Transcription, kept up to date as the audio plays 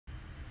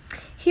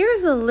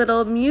Here's a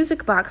little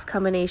music box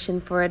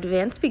combination for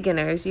advanced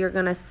beginners. You're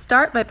going to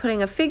start by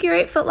putting a figure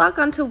 8 foot lock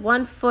onto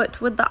one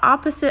foot with the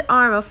opposite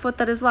arm, a foot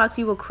that is locked.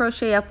 You will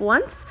crochet up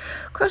once,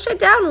 crochet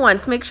down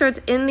once, make sure it's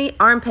in the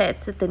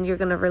armpits. Then you're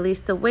going to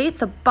release the weight.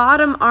 The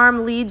bottom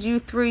arm leads you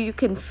through. You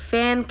can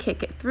fan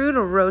kick it through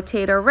to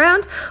rotate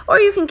around, or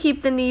you can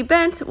keep the knee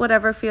bent,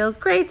 whatever feels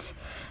great.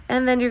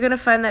 And then you're going to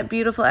find that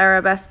beautiful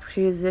arabesque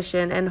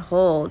position and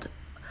hold.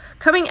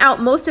 Coming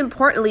out, most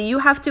importantly, you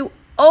have to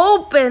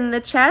open the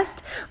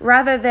chest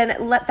rather than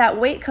let that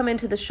weight come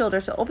into the shoulder.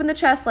 So open the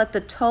chest, let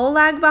the toe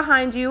lag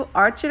behind you,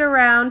 arch it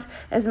around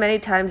as many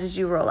times as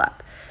you roll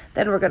up.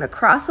 Then we're going to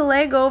cross a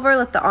leg over,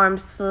 let the arm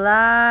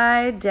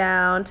slide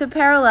down to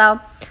parallel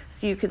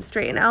so you can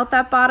straighten out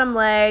that bottom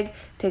leg,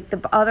 take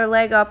the other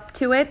leg up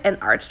to it and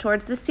arch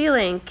towards the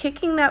ceiling,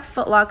 kicking that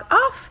foot lock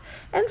off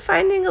and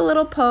finding a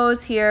little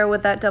pose here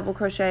with that double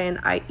crochet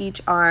in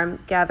each arm,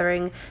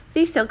 gathering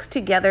the silks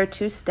together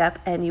to step,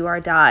 and you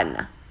are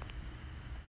done.